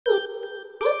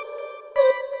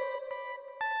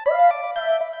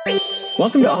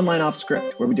Welcome to Online Off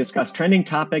Script, where we discuss trending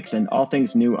topics and all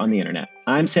things new on the internet.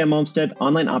 I'm Sam Olmstead,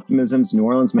 Online Optimism's New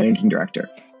Orleans Managing Director.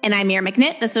 And I'm Mira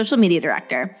McNitt, the Social Media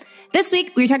Director. This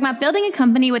week, we're talking about building a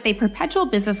company with a perpetual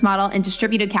business model and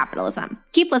distributed capitalism.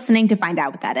 Keep listening to find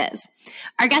out what that is.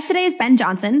 Our guest today is Ben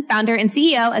Johnson, founder and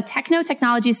CEO of Techneaux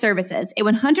Technology Services, a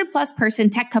 100-plus person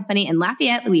tech company in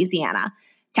Lafayette, Louisiana.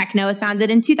 Techneaux was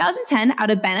founded in 2010 out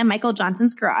of Ben and Michael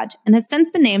Johnson's garage and has since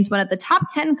been named one of the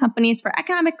top 10 companies for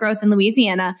economic growth in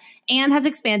Louisiana and has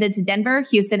expanded to Denver,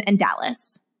 Houston, and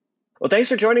Dallas. Well, thanks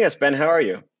for joining us, Ben. How are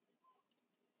you?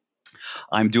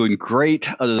 I'm doing great,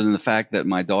 other than the fact that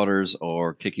my daughters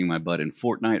are kicking my butt in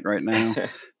Fortnite right now.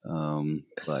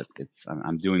 But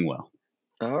I'm doing well.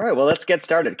 All right. Well, let's get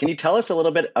started. Can you tell us a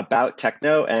little bit about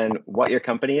Techneaux and what your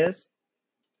company is?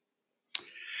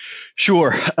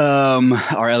 Sure.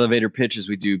 Our elevator pitch is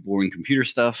we do boring computer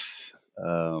stuff.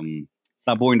 It's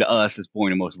not boring to us; it's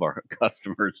boring to most of our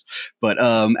customers. But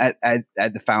at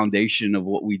the foundation of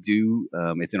what we do,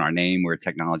 it's in our name. We're a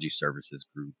technology services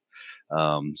group.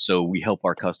 So we help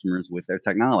our customers with their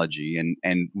technology,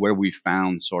 and where we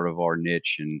found sort of our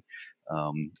niche and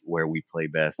where we play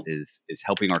best is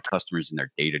helping our customers in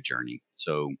their data journey.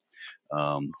 So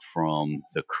from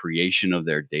the creation of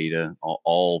their data,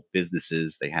 all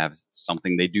businesses, they have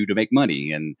something they do to make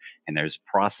money, and there's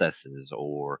processes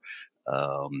or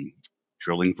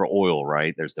drilling for oil,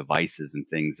 right? There's devices and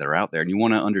things that are out there, and you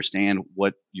want to understand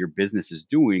what your business is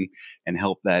doing and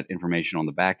help that information on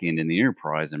the back end in the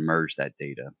enterprise and merge that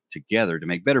data together to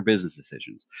make better business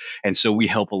decisions. And so we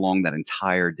help along that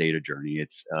entire data journey.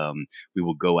 It's we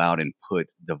will go out and put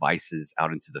devices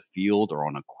out into the field or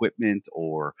on equipment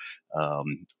or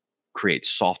create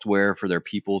software for their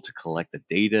people to collect the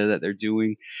data that they're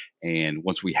doing. And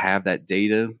once we have that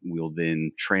data, we'll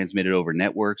then transmit it over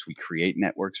networks. We create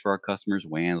networks for our customers,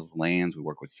 WANs, LANs. We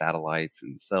work with satellites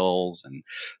and cells and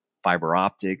fiber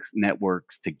optics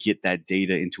networks to get that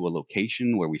data into a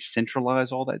location where we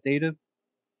centralize all that data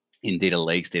in data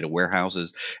lakes, data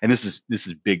warehouses. And this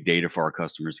is big data for our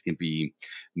customers. It can be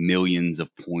millions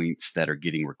of points that are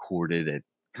getting recorded at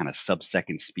kind of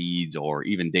sub-second speeds, or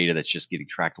even data that's just getting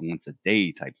tracked once a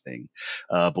day type thing.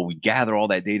 But we gather all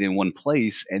that data in one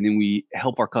place, and then we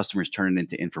help our customers turn it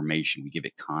into information. We give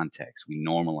it context. We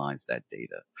normalize that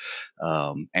data.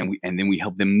 And then we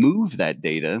help them move that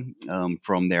data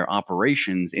from their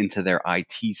operations into their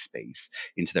IT space,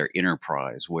 into their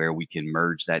enterprise, where we can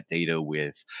merge that data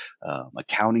with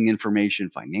accounting information,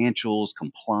 financials,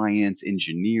 compliance,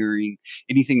 engineering,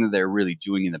 anything that they're really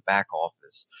doing in the back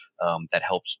office that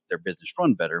helps their business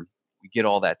run better. We get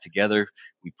all that together.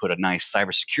 We put a nice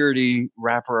cybersecurity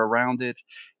wrapper around it,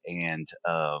 and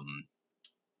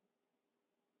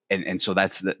so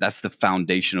that's the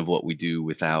foundation of what we do,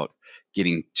 without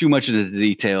getting too much into the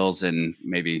details and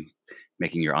maybe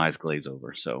making your eyes glaze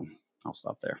over. So I'll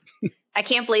stop there. I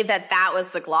can't believe that was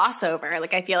the gloss over.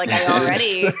 Like, I feel like I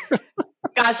already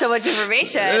got so much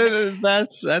information.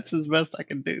 That's as best I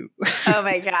can do. Oh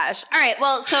my gosh. All right.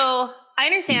 Well, so I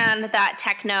understand that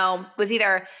Techneaux was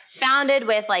either founded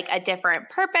with like a different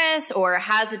purpose or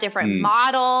has a different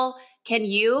model. Can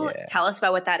you tell us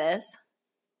about what that is?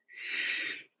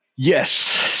 Yes.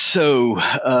 So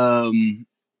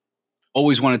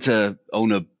always wanted to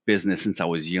own a business since I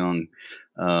was young.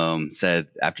 Said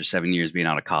after 7 years being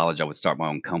out of college, I would start my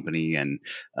own company. And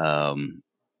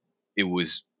it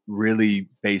was really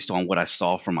based on what I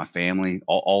saw from my family.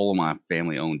 All of my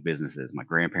family owned businesses. My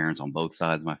grandparents on both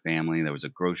sides of my family. There was a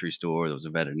grocery store. There was a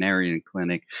veterinarian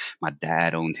clinic. My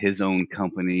dad owned his own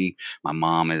company. My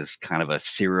mom is kind of a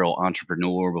serial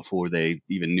entrepreneur before they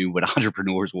even knew what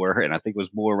entrepreneurs were. And I think it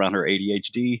was more around her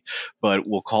ADHD, but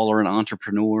we'll call her an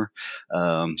entrepreneur.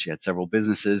 She had several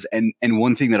businesses. And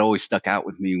one thing that always stuck out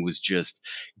with me was just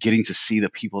getting to see the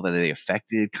people that they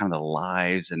affected, kind of the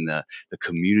lives and the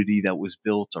community that was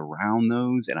built around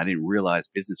those. And I didn't realize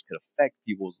business could affect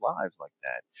people's lives like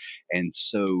that. And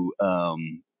so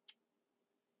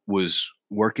was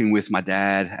working with my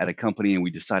dad at a company, and we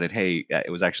decided, hey,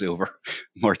 it was actually over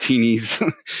martinis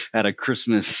at a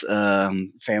Christmas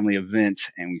family event.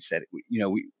 And we said,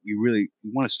 we really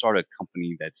want to start a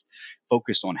company that's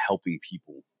focused on helping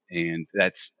people. And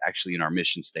that's actually in our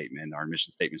mission statement. Our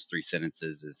mission statement is 3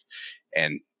 sentences,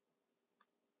 and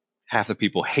half the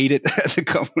people hate it at the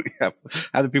company. Half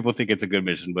the people think it's a good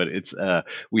mission, but it's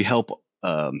we help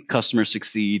customers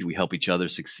succeed, we help each other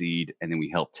succeed, and then we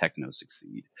help Techneaux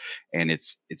succeed. And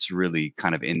it's really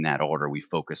kind of in that order. We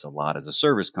focus a lot as a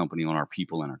service company on our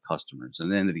people and our customers, and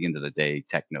then at the end of the day,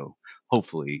 Techneaux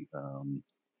hopefully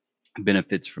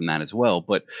benefits from that as well.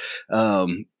 But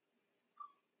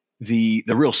the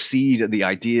real seed of the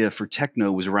idea for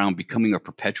Techneaux was around becoming a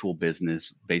perpetual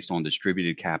business based on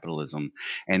distributed capitalism,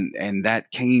 and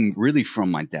that came really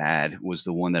from my dad. Was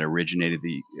the one that originated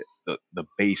the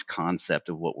base concept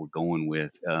of what we're going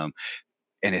with.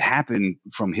 And it happened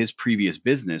from his previous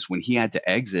business when he had to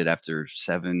exit after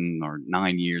 7 or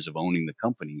 9 years of owning the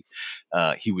company.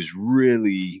 He was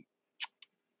really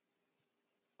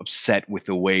upset with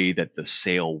the way that the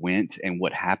sale went and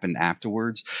what happened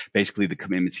afterwards. Basically, the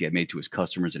commitments he had made to his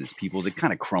customers and his people, they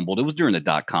kind of crumbled. It was during the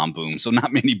dot-com boom, so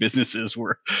not many businesses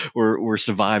were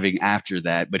surviving after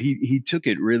that. But he took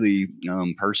it really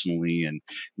personally and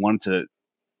wanted to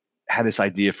have this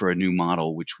idea for a new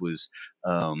model, which was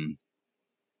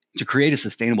to create a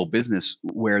sustainable business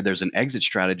where there's an exit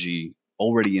strategy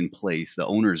already in place. The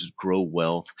owners grow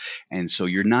wealth, and so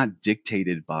you're not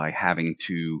dictated by having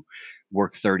to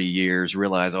work 30 years,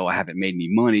 realize, oh, I haven't made any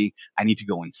money, I need to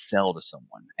go and sell to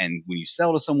someone. And when you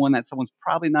sell to someone, that someone's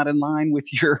probably not in line with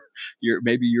your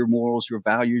maybe your morals, your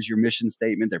values, your mission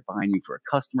statement. They're buying you for a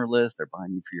customer list, they're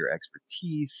buying you for your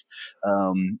expertise.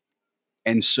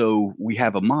 And so we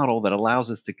have a model that allows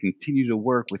us to continue to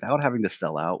work without having to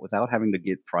sell out, without having to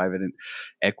get private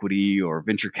equity or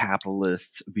venture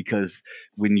capitalists, because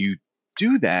when you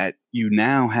do that, you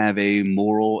now have a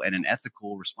moral and an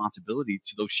ethical responsibility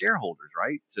to those shareholders,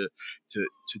 right? To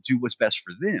do what's best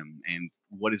for them. And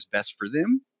what is best for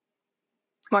them?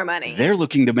 More money. They're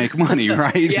looking to make money,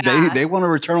 right? Yeah. They want a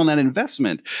return on that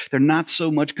investment. They're not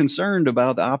so much concerned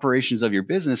about the operations of your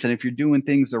business. And if you're doing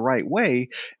things the right way,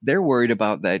 they're worried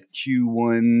about that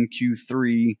Q1,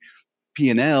 Q3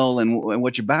 P&L and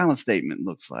what your balance statement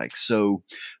looks like. So,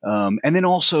 and then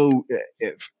also,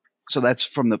 so that's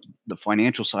from the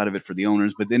financial side of it for the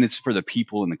owners, but then it's for the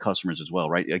people and the customers as well,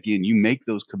 right? Again, you make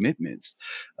those commitments.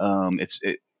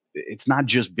 It's not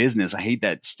just business. I hate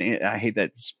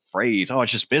that phrase. Oh,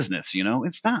 it's just business.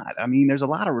 It's not. I mean, there's a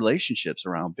lot of relationships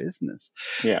around business.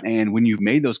 Yeah. And when you've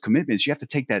made those commitments, you have to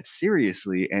take that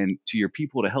seriously, and to your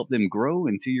people to help them grow,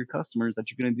 and to your customers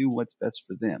that you're going to do what's best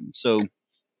for them. So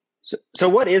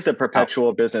what is a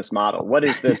perpetual business model? What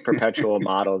is this perpetual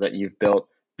model that you've built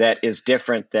that is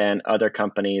different than other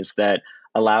companies, that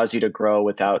allows you to grow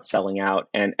without selling out?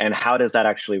 And how does that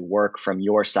actually work from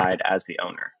your side as the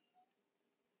owner?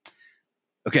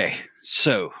 Okay,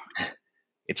 so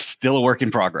it's still a work in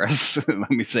progress.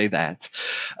 Let me say that.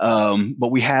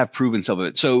 But we have proven some of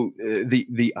it. So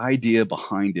the idea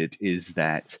behind it is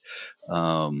that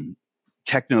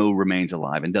Techneaux remains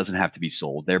alive and doesn't have to be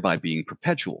sold, thereby being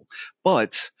perpetual.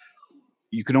 But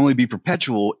you can only be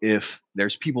perpetual if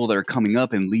there's people that are coming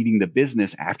up and leading the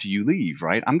business after you leave,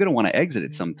 right? I'm going to want to exit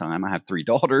it sometime. I have 3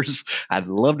 daughters. I'd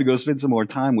love to go spend some more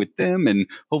time with them, and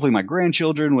hopefully my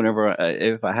grandchildren,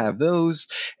 if I have those.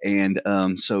 And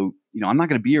so, I'm not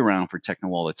going to be around for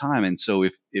Techneaux all the time. And so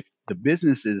if the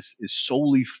business is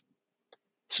solely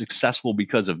successful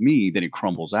because of me, then it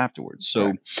crumbles afterwards. So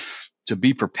right. To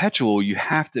be perpetual, you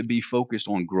have to be focused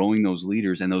on growing those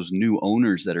leaders and those new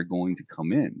owners that are going to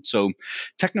come in. So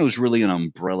Techneaux is really an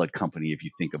umbrella company if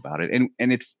you think about it.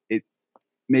 And it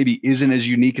maybe isn't as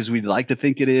unique as we'd like to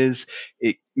think it is.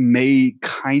 It may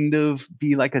kind of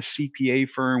be like a CPA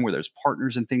firm where there's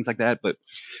partners and things like that. But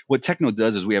what Techneaux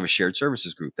does is we have a shared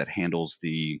services group that handles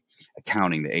the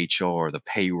accounting, the HR, the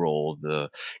payroll, the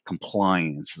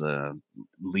compliance, the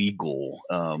legal,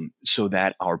 so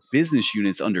that our business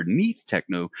units underneath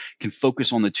Techneaux can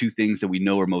focus on the 2 things that we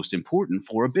know are most important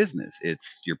for a business.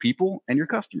 It's your people and your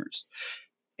customers.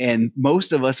 And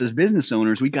most of us as business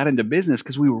owners, we got into business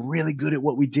because we were really good at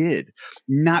what we did,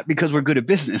 not because we're good at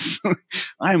business.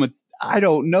 I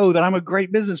don't know that I'm a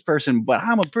great business person, but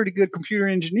I'm a pretty good computer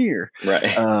engineer.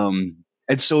 Right.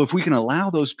 And so if we can allow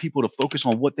those people to focus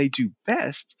on what they do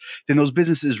best, then those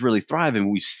businesses really thrive. And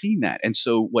we've seen that. And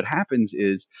so what happens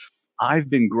is I've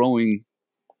been growing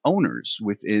owners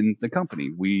within the company.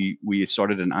 We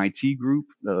started an IT group,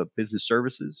 business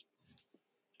services,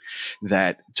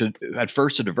 that at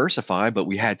first to diversify, but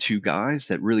we had 2 guys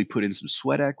that really put in some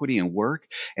sweat equity and work.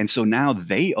 And so now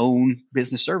they own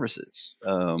business services.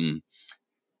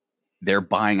 They're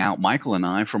buying out Michael and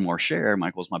I from our share.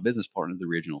 Michael's my business partner, the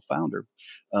original founder.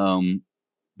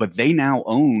 But they now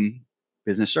own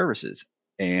business services.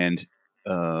 And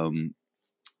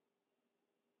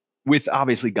with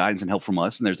obviously guidance and help from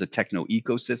us, and there's a Techneaux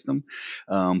ecosystem.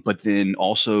 But then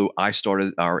also I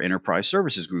started our enterprise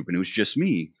services group, and it was just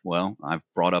me. Well, I've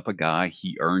brought up a guy,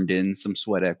 he earned in some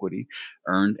sweat equity,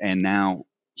 and now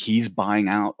he's buying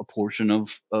out a portion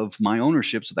of my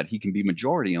ownership so that he can be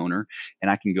majority owner,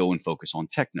 and I can go and focus on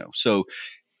Techneaux. So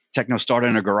Techneaux started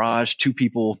in a garage, 2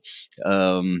 people,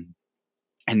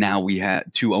 and now we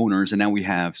have 2 owners, and now we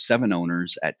have 7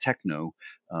 owners at Techneaux.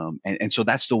 And so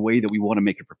that's the way that we want to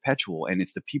make it perpetual. And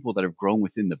it's the people that have grown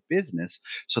within the business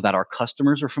so that our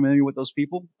customers are familiar with those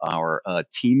people. Our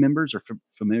team members are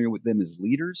familiar with them as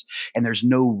leaders. And there's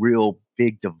no real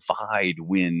big divide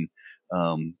when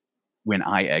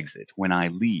I exit, when I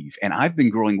leave. And I've been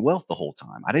growing wealth the whole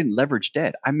time. I didn't leverage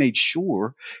debt. I made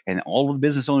sure, and all of the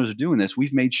business owners are doing this,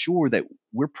 we've made sure that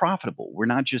we're profitable. We're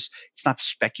not just, it's not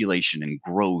speculation and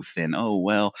growth and, oh,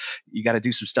 well, you got to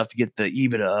do some stuff to get the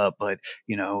EBITDA up, but,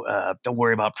 don't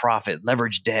worry about profit,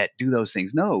 leverage debt, do those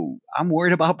things. No, I'm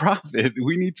worried about profit.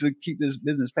 We need to keep this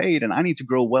business paid, and I need to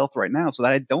grow wealth right now so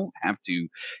that I don't have to,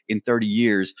 in 30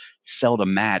 years, sell to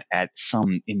Matt at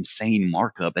some insane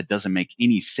markup that doesn't make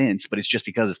any sense, but it's just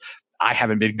because I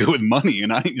haven't been good with money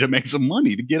and I need to make some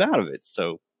money to get out of it.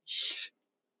 So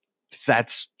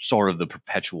that's sort of the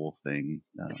perpetual thing.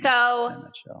 So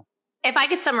if I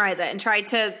could summarize it and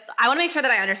I want to make sure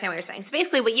that I understand what you're saying. So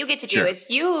basically what you get to do is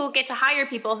you get to hire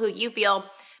people who you feel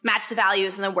match the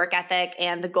values and the work ethic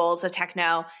and the goals of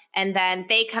Techneaux. And then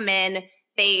they come in,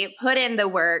 they put in the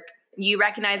work. You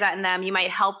recognize that in them. You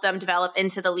might help them develop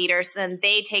into the leaders. Then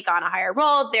they take on a higher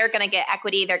role. They're going to get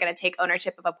equity. They're going to take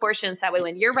ownership of a portion. So that way,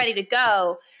 when you're ready to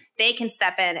go, they can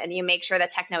step in and you make sure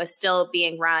that Techneaux is still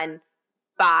being run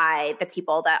by the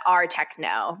people that are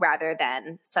Techneaux rather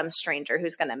than some stranger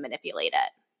who's going to manipulate it.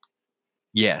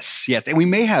 Yes. And we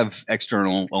may have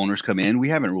external owners come in. We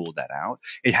haven't ruled that out.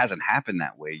 It hasn't happened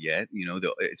that way yet.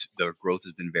 The growth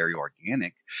has been very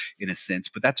organic in a sense,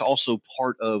 but that's also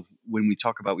part of when we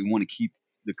talk about we want to keep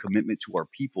the commitment to our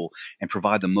people and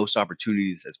provide the most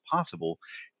opportunities as possible.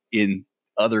 In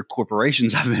other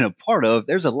corporations I've been a part of,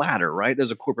 there's a ladder, right?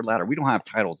 There's a corporate ladder. We don't have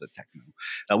titles at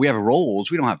Techneaux. We have roles.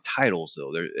 We don't have titles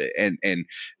though.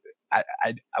 I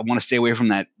want to stay away from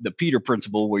the Peter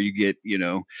principle where you get,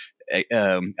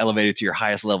 elevated to your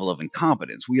highest level of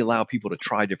incompetence. We allow people to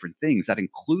try different things. That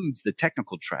includes the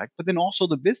technical track, but then also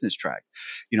the business track.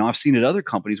 I've seen at other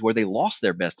companies where they lost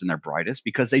their best and their brightest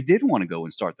because they did want to go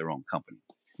and start their own company.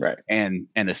 Right. And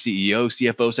the CEO,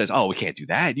 CFO says, oh, we can't do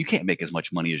that. You can't make as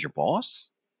much money as your boss.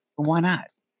 Well, why not?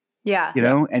 Yeah.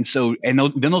 And so, then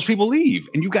those people leave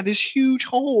and you've got this huge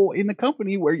hole in the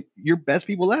company where your best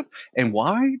people left. And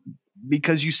why?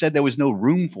 Because you said there was no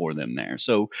room for them there.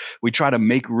 So we try to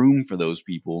make room for those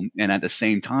people. And at the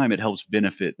same time, it helps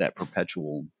benefit that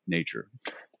perpetual nature.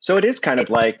 So it is kind of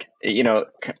like,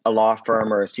 a law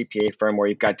firm or a CPA firm where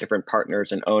you've got different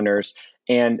partners and owners.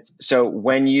 And so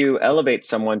when you elevate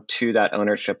someone to that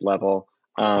ownership level,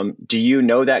 do you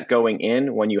know that going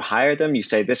in when you hire them? You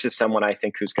say, this is someone I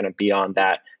think who's going to be on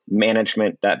that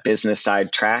management, that business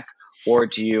side track? Or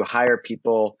do you hire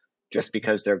people just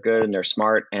because they're good and they're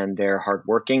smart and they're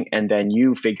hardworking, and then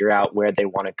you figure out where they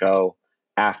want to go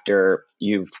after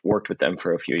you've worked with them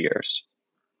for a few years?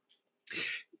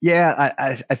 Yeah,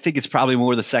 I think it's probably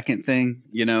more the second thing.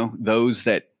 Those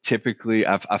that typically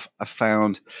I've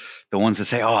found the ones that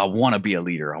say, oh, I want to be a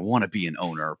leader, I want to be an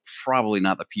owner, are probably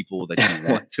not the people that you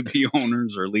want to be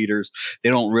owners or leaders. They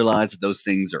don't realize that those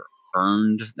things are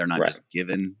earned. They're not just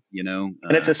given, And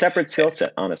it's a separate skill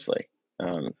set, honestly.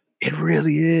 It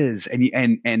really is. And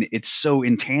it's so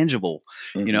intangible.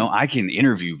 Mm-hmm. I can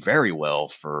interview very well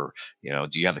for,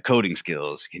 do you have the coding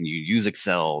skills? Can you use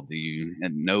Excel? Do you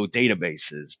know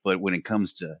databases? But when it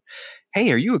comes to,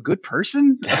 hey, are you a good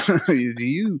person?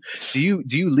 do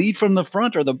you lead from the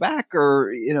front or the back,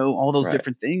 or, all those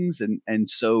different things. And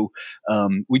so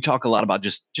we talk a lot about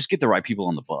just get the right people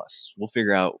on the bus. We'll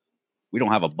figure out. We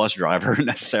don't have a bus driver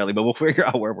necessarily, but we'll figure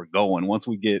out where we're going once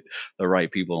we get the right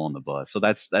people on the bus. So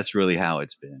that's really how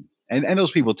it's been. And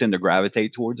those people tend to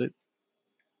gravitate towards it.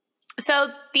 So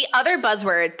the other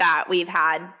buzzword that we've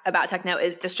had about Techneaux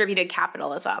is distributed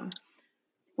capitalism.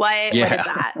 What is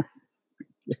that?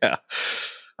 Yeah.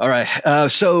 All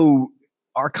right. So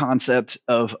our concept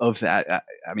of that,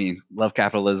 love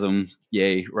capitalism,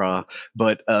 yay, rah.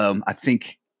 But I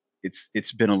think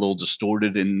it's been a little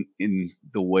distorted in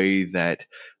the way that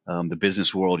the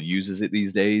business world uses it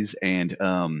these days. And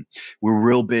we're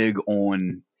real big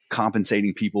on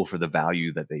compensating people for the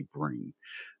value that they bring.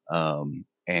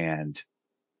 And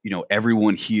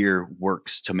everyone here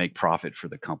works to make profit for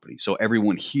the company. So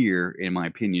everyone here, in my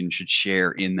opinion, should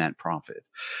share in that profit.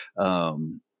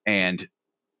 And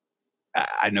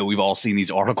I know we've all seen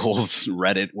these articles,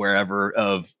 Reddit, wherever,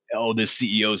 of, oh, this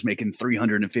CEO is making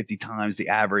 350 times the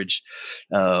average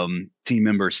team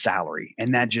member's salary.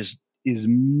 And that just is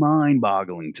mind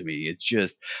boggling to me. It's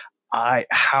just,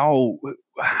 how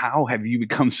have you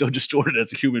become so distorted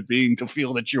as a human being to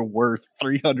feel that you're worth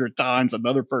 300 times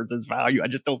another person's value? I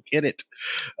just don't get it.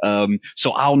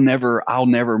 So I'll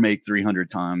never make 300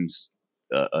 times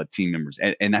team members,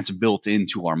 and that's built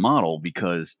into our model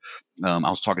because I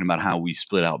was talking about how we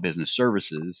split out business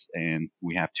services, and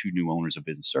we have two new owners of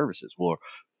business services. Well,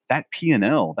 that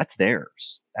P&L, that's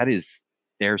theirs. That is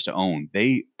theirs to own.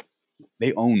 They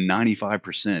own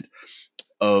 95%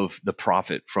 of the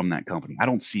profit from that company. I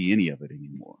don't see any of it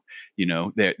anymore.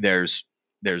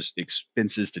 There's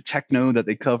expenses to Techneaux that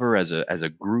they cover as a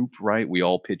group, right? We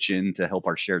all pitch in to help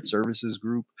our shared services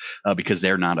group because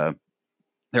they're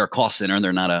a cost center.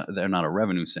 They're not a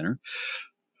revenue center.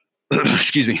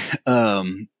 Excuse me.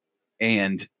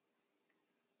 And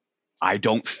I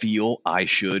don't feel I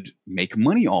should make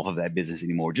money off of that business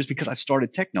anymore just because I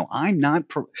started Techneaux.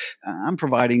 I'm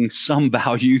providing some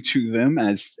value to them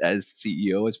as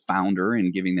CEO, as founder,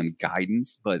 and giving them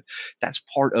guidance, but that's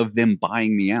part of them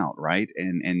buying me out, right?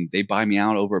 And they buy me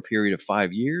out over a period of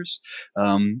 5 years.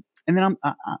 And then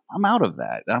I'm out of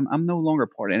that. I'm no longer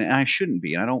part, and I shouldn't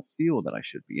be, and I don't feel that I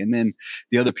should be. And then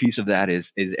the other piece of that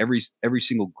is every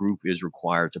single group is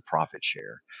required to profit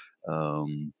share.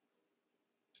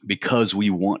 Because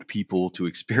we want people to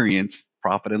experience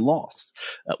profit and loss.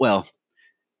 Well,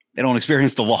 they don't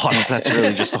experience the loss. That's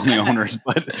really just on the owners,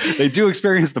 but they do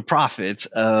experience the profits.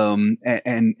 And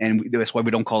that's why we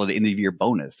don't call it the end of year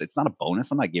bonus. It's not a bonus.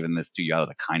 I'm not giving this to you out of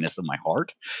the kindness of my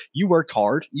heart. You worked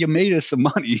hard. You made us some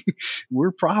money.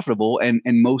 We're profitable. And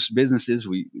most businesses,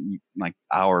 we like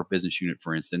our business unit,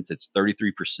 for instance, it's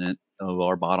 33% of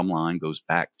our bottom line goes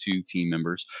back to team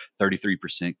members.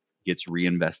 33% gets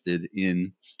reinvested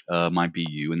in my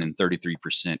BU, and then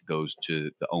 33% goes to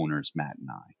the owners, Matt and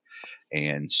I.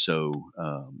 And so,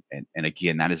 and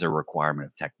again, that is a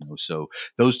requirement of Techneaux. So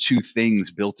those two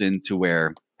things built into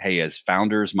where, hey, as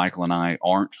founders, Michael and I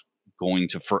aren't going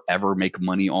to forever make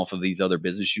money off of these other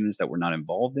business units that we're not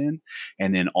involved in.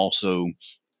 And then also,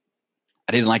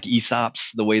 I didn't like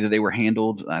ESOPs the way that they were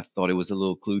handled. I thought it was a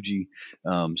little kludgy.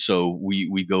 So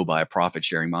we go by a profit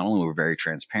sharing model, and we're very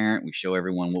transparent. We show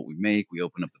everyone what we make. We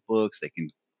open up the books. They can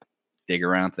dig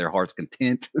around to their heart's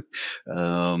content.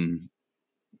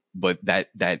 But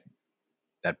that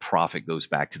profit goes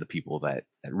back to the people that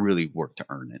really work to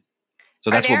earn it. So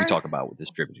that's what we talk about with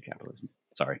distributed capitalism.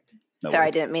 Sorry. Sorry,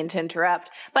 I didn't mean to interrupt.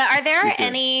 But are there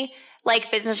any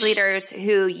like business leaders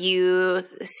who you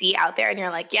see out there and you're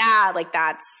like, yeah, like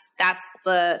that's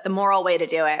the moral way to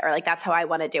do it, or like that's how I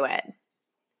want to do it?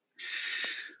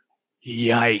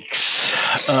 Yikes.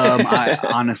 I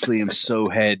honestly am so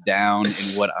head down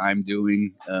in what I'm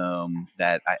doing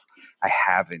that I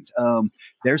haven't.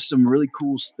 There's some really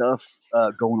cool stuff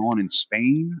going on in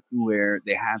Spain where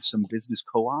they have some business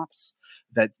co-ops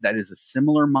that is a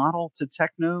similar model to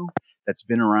Techneaux that's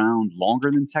been around longer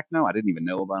than Techneaux. I didn't even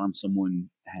know about them. Someone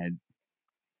had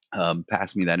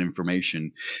passed me that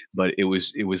information, but it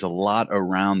was a lot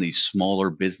around these smaller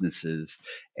businesses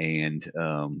and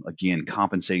again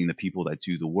compensating the people that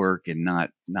do the work and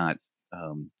not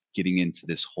getting into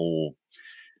this whole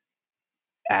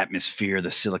atmosphere,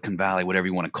 the Silicon Valley, whatever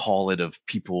you want to call it, of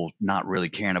people not really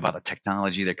caring about the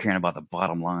technology. They're caring about the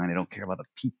bottom line. They don't care about the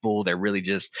people. They're really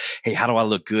just, hey, how do I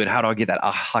look good? How do I get that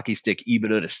hockey stick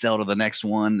EBITDA to sell to the next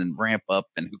one and ramp up?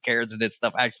 And who cares if this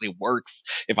stuff actually works?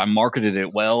 If I marketed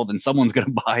it well, then someone's going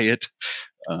to buy it.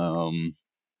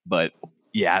 But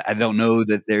yeah, I don't know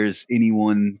that there's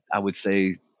anyone I would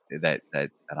say that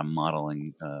I'm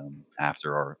modeling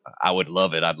after, or I would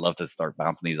love it. I'd love to start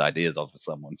bouncing these ideas off of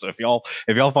someone. So if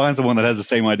y'all find someone that has the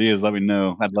same ideas, let me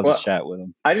know. I'd love to chat with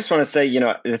them. I just want to say,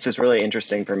 this is really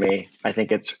interesting for me. I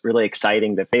think it's really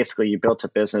exciting that basically you built a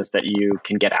business that you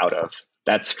can get out of.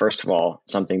 That's first of all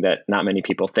something that not many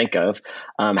people think of.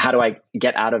 How do I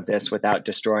get out of this without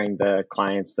destroying the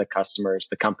clients, the customers,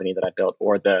 the company that I built,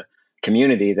 or the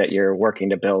community that you're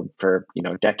working to build for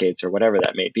decades or whatever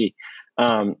that may be.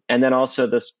 And then also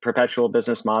this perpetual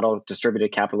business model,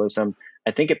 distributed capitalism, I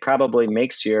think it probably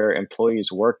makes your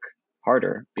employees work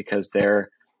harder because they're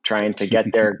trying to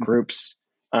get their groups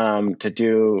to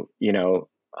do,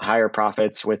 higher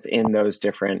profits within those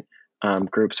different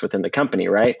groups within the company,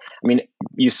 right? I mean,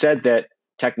 you said that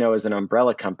Techneaux is an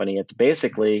umbrella company. It's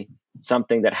basically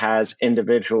something that has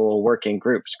individual working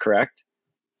groups, correct?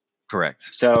 Correct.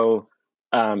 So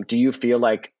do you feel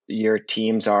like your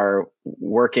teams are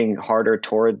working harder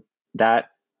toward that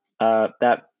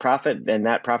profit and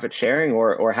that profit sharing,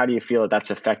 or how do you feel that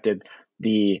that's affected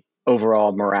the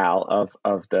overall morale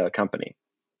of the company?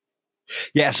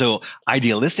 Yeah. So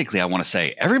idealistically, I want to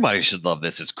say everybody should love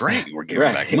this. It's great. We're giving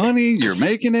back Right. money. You're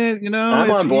making it.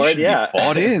 I'm on You board. should be Yeah.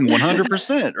 bought in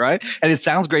 100%. Right. And it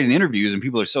sounds great in interviews, and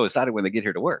people are so excited when they get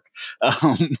here to work.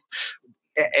 Um,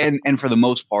 and for the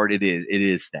most part, it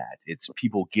is that it's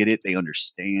people get it. They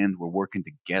understand. We're working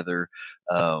together.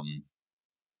 Um,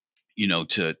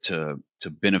 to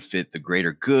benefit the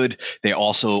greater good. They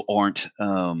also aren't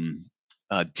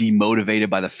demotivated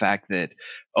by the fact that,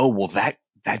 oh, well, that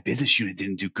business unit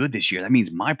didn't do good this year. That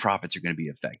means my profits are going to be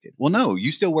affected. Well, no,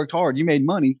 you still worked hard. You made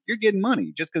money. You're getting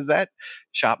money. Just because that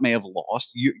shop may have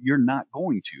lost, you're not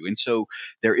going to. And so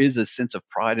there is a sense of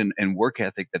pride and work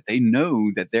ethic that they know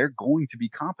that they're going to be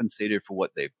compensated for what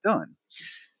they've done.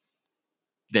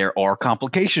 There are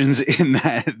complications in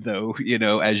that, though,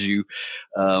 as you,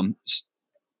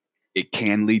 it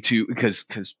can lead to, because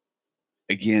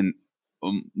again,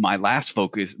 my last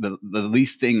focus, the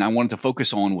least thing I wanted to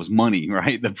focus on was money,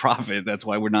 right? The profit. That's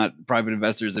why we're not private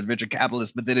investors and venture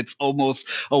capitalists. But then it's almost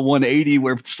a 180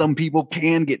 where some people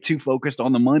can get too focused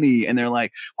on the money, and they're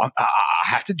like, well, I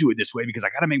have to do it this way because I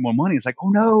got to make more money. It's like,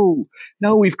 oh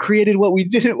no, we've created what we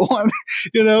didn't want.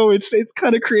 It's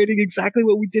kind of creating exactly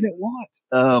what we didn't want.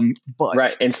 But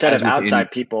right. Instead of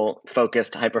outside people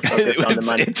hyper focused on the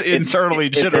money, it's internally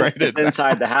generated. It's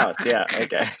inside the house. Yeah.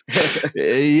 Okay.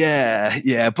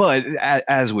 Yeah. But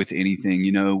as with anything,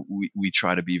 we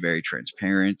try to be very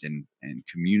transparent and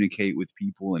communicate with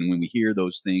people. And when we hear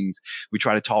those things, we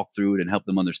try to talk through it and help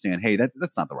them understand, hey,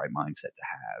 that's not the right mindset to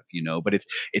have, but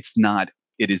it's not,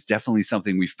 it is definitely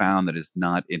something we found that is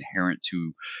not inherent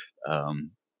to,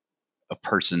 a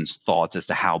person's thoughts as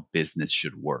to how business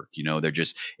should work.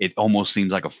 It almost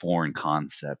seems like a foreign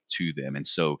concept to them. And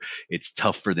so it's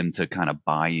tough for them to kind of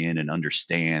buy in and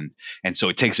understand. And so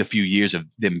it takes a few years of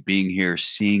them being here,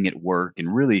 seeing it work.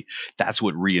 And really that's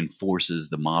what reinforces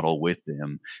the model with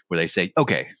them, where they say,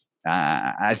 okay,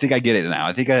 I think I get it now.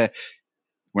 I think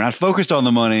we're not focused on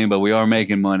the money, but we are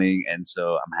making money. And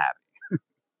so I'm happy.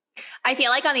 I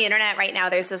feel like on the internet right now,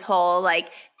 there's this whole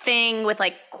thing with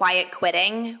quiet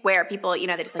quitting where people, they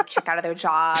just check out of their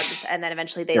jobs and then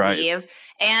eventually they leave.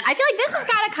 And I feel like this has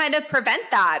got to kind of prevent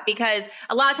that, because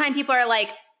a lot of time people are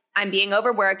like, I'm being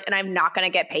overworked and I'm not going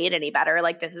to get paid any better.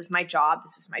 This is my job.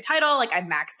 This is my title. I'm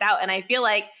maxed out. And I feel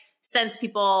like since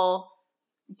people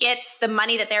get the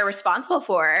money that they're responsible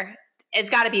for, it's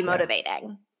got to be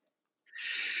motivating.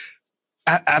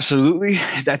 Absolutely.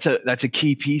 That's a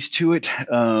key piece to it.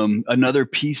 Another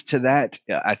piece to that,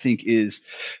 I think, is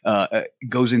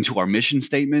goes into our mission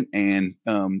statement and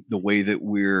the way that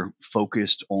we're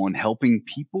focused on helping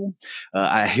people.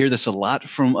 I hear this a lot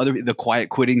from the quiet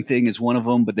quitting thing is one of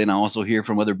them, but then I also hear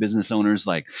from other business owners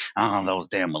like, oh, those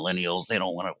damn millennials, they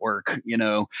don't want to work,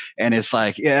 and it's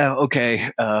like, yeah,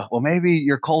 okay. Well, maybe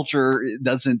your culture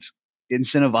doesn't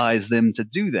incentivize them to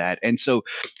do that. And so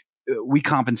we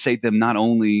compensate them not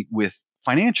only with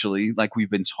financially, like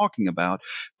we've been talking about,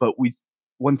 but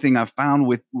one thing I've found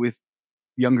with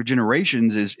younger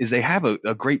generations is they have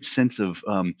a great sense of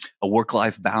a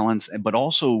work-life balance, but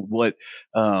also what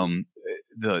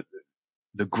the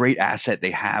great asset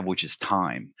they have, which is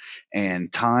time.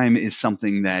 And time is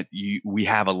something that we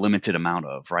have a limited amount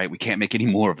of, right? We can't make any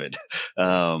more of it.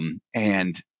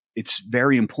 And it's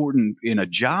very important in a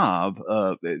job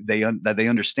that they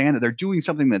understand that they're doing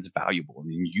something that's valuable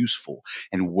and useful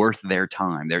and worth their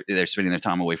time. They're spending their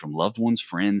time away from loved ones,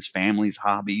 friends, families,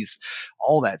 hobbies,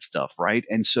 all that stuff, right?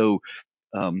 And so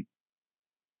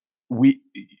we,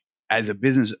 as a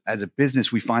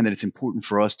business, we find that it's important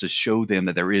for us to show them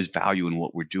that there is value in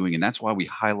what we're doing, and that's why we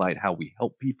highlight how we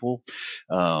help people.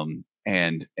 And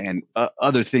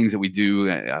other things that we do.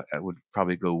 I would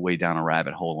probably go way down a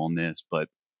rabbit hole on this, but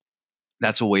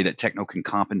that's a way that Techneaux can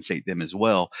compensate them as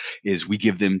well, is we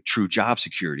give them true job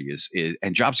security.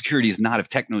 And job security is not if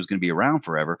Techneaux is going to be around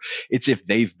forever. It's if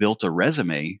they've built a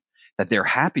resume that they're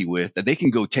happy with, that they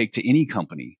can go take to any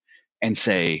company and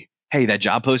say, hey, that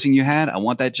job posting you had, I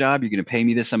want that job. You're going to pay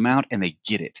me this amount, and they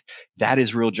get it. That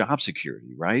is real job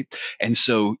security, right? And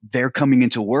so they're coming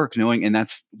into work knowing, and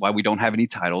that's why we don't have any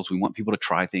titles. We want people to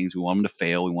try things. We want them to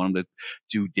fail. We want them to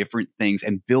do different things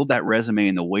and build that resume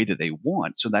in the way that they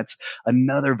want. So that's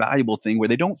another valuable thing where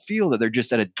they don't feel that they're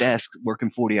just at a desk working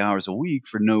 40 hours a week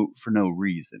for no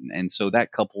reason. And so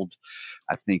that coupled,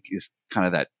 I think, is kind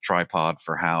of that tripod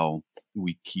for how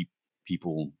we keep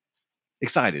people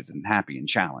excited and happy and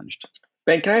challenged.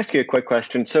 Ben, can I ask you a quick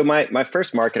question? So my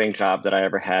first marketing job that I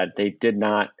ever had, they did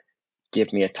not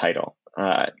give me a title.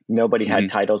 Nobody had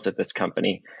titles at this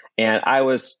company. And I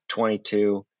was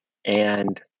 22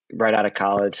 and right out of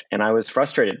college, and I was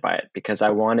frustrated by it because I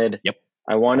wanted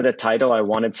I wanted a title. I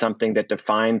wanted something that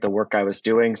defined the work I was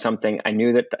doing. Something I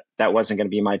knew that wasn't going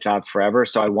to be my job forever.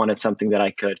 So I wanted something that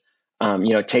I could,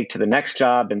 take to the next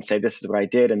job and say, this is what I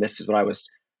did, and this is what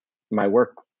my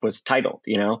work was titled.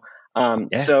 Yeah.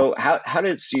 So how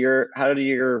do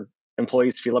your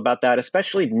employees feel about that,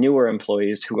 especially newer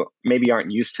employees who maybe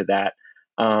aren't used to that?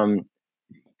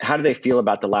 How do they feel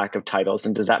about the lack of titles,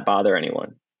 and does that bother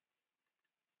anyone?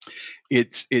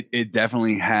 It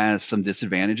definitely has some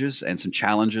disadvantages and some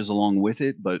challenges along with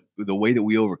it, but the way that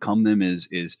we overcome them is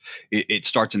it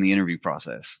starts in the interview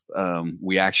process.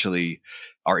 We actually,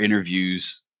 our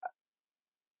interviews,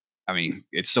 I mean,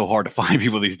 it's so hard to find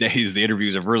people these days. The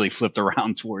interviews have really flipped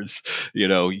around towards,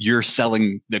 you're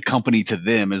selling the company to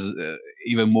them as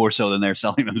even more so than they're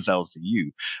selling themselves to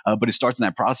you. But it starts in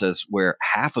that process where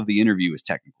half of the interview is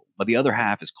technical, but the other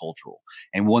half is cultural.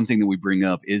 And one thing that we bring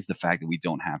up is the fact that we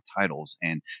don't have titles.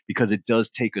 And because it does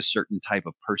take a certain type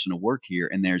of person to work here,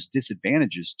 and there's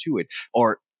disadvantages to it,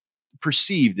 or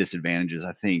perceived disadvantages,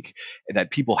 I think,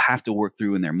 that people have to work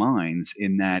through in their minds,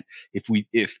 in that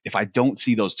if I don't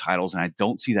see those titles and I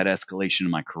don't see that escalation in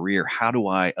my career, how do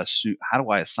I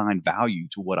assign value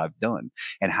to what I've done,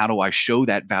 and how do I show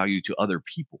that value to other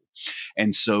people?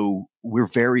 And so we're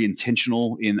very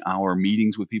intentional in our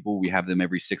meetings with people. We have them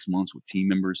every 6 months with team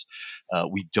members.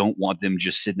 We don't want them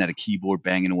just sitting at a keyboard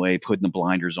banging away, putting the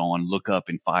blinders on, look up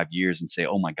in 5 years and say,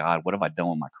 oh my God, what have I done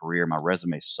with my career? My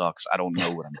resume sucks. I don't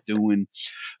know what I'm doing.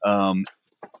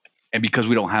 And because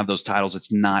we don't have those titles,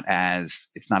 it's not as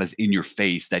in your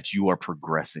face that you are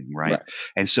progressing, right?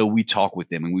 And so we talk with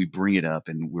them and we bring it up,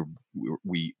 and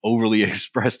we overly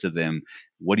express to them,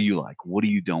 what do you like? What do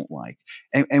you don't like?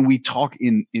 And we talk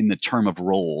in the term of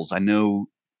roles. I know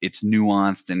it's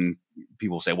nuanced, and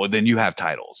people say, well, then you have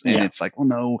titles. And it's like, well,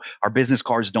 no, our business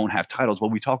cards don't have titles,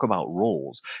 but we talk about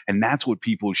roles. And that's what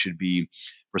people should be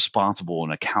responsible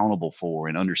and accountable for,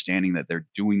 and understanding that they're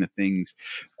doing the things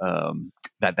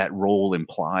that role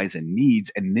implies and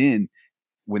needs. And then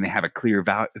when they have a clear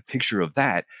picture of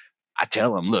that, I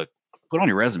tell them, look, put on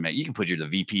your resume, you can put you're the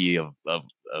VP of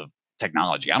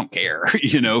technology. I don't care,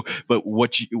 but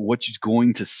what's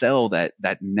going to sell that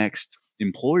next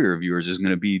employer of yours is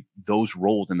going to be those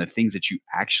roles and the things that you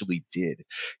actually did.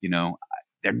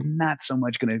 They're not so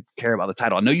much going to care about the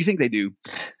title. I know you think they do.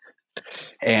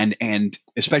 And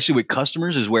especially with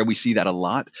customers is where we see that a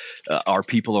lot. Our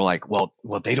people are like, well,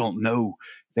 they don't know.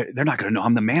 They're not going to know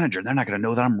I'm the manager. They're not going to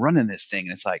know that I'm running this thing.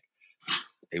 And it's like,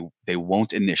 they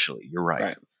won't initially. You're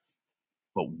right.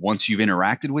 But once you've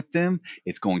interacted with them,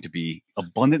 it's going to be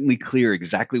abundantly clear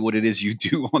exactly what it is you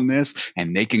do on this,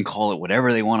 and they can call it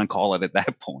whatever they want to call it at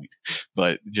that point.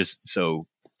 But just so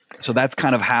that's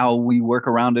kind of how we work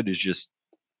around it, is just.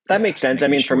 That makes sense. I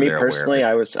mean, for me personally,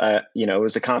 I was, it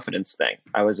was a confidence thing.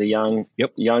 I was a young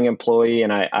employee,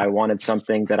 and I wanted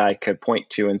something that I could point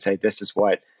to and say, this is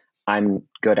what I'm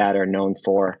good at or known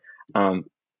for.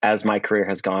 As my career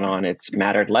has gone on, it's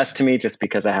mattered less to me just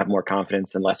because I have more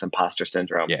confidence and less imposter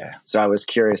syndrome. Yeah. So I was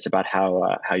curious about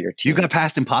how your team. You got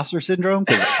past imposter syndrome?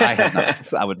 Because I have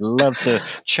not. I would love to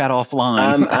chat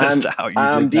offline as to how you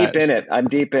I'm did deep that. in it. I'm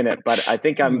deep in it, but I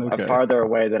think I'm farther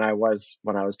away than I was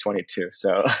when I was 22.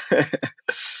 So,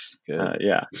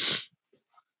 yeah.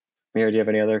 Mira, do you have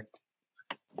any other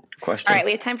questions? All right, we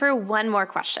have time for one more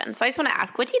question. So I just want to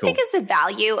ask, what do you think is the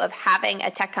value of having a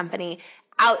tech company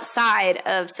outside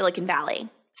of Silicon Valley,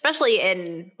 especially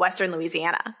in Western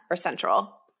Louisiana or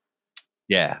Central?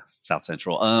 Yeah, South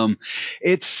Central.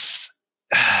 It's,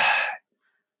 I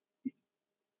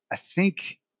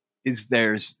think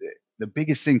there's the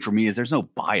biggest thing for me is there's no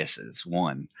biases.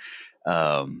 One,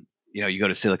 you go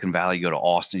to Silicon Valley, you go to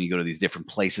Austin, you go to these different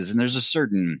places, and there's a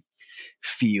certain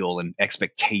feel and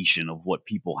expectation of what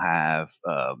people have,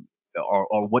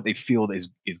 or what they feel is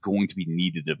going to be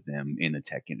needed of them in the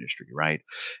tech industry, right?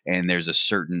 And there's a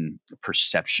certain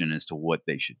perception as to what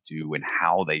they should do and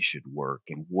how they should work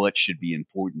and what should be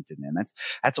important to them.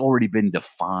 That's already been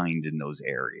defined in those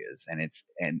areas,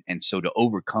 and so to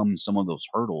overcome some of those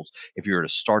hurdles, if you're to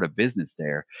start a business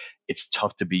there, it's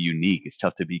tough to be unique. It's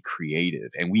tough to be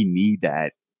creative, and we need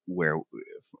that. Where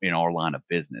in our line of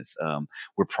business,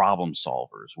 we're problem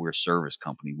solvers. We're a service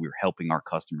company. We're helping our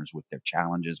customers with their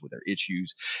challenges, with their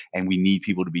issues, and we need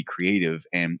people to be creative.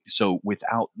 And so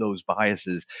without those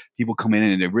biases, people come in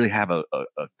and they really have a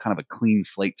kind of a clean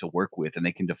slate to work with, and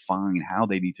they can define how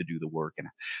they need to do the work and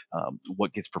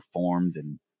what gets performed.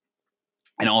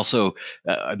 And also,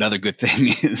 another good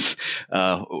thing is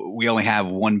we only have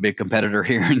one big competitor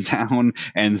here in town,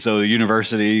 and so the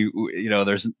university,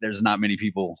 there's not many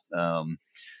people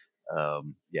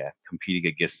competing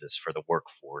against us for the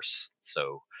workforce.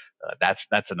 So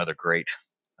that's another great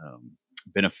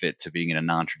benefit to being in a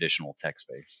non-traditional tech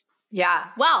space. Yeah.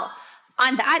 Well,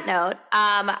 on that note,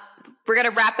 we're going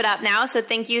to wrap it up now. So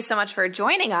thank you so much for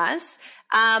joining us.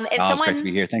 It's great to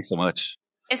be here. Thanks so much.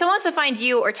 If someone wants to find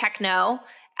you or Techneaux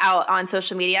out on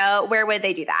social media, where would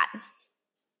they do that?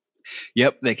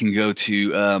 Yep, they can go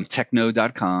to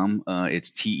techneaux.com.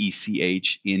 It's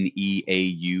TECHNEAUX,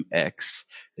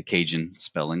 the Cajun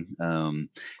spelling. And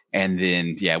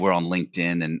then, we're on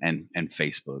LinkedIn and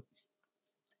Facebook.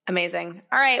 Amazing.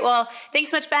 All right. Well,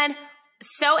 thanks so much, Ben.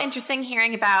 So interesting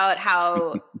hearing about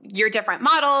how your different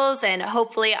models, and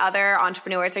hopefully other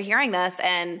entrepreneurs are hearing this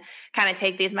and kind of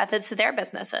take these methods to their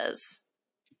businesses.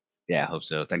 Yeah, I hope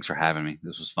so. Thanks for having me.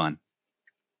 This was fun.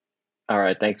 All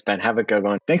right. Thanks, Ben. Have a good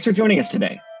one. Thanks for joining us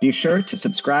today. Be sure to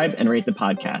subscribe and rate the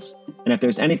podcast. And if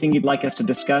there's anything you'd like us to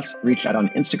discuss, reach out on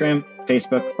Instagram,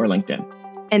 Facebook, or LinkedIn.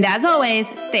 And as always,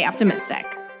 stay optimistic.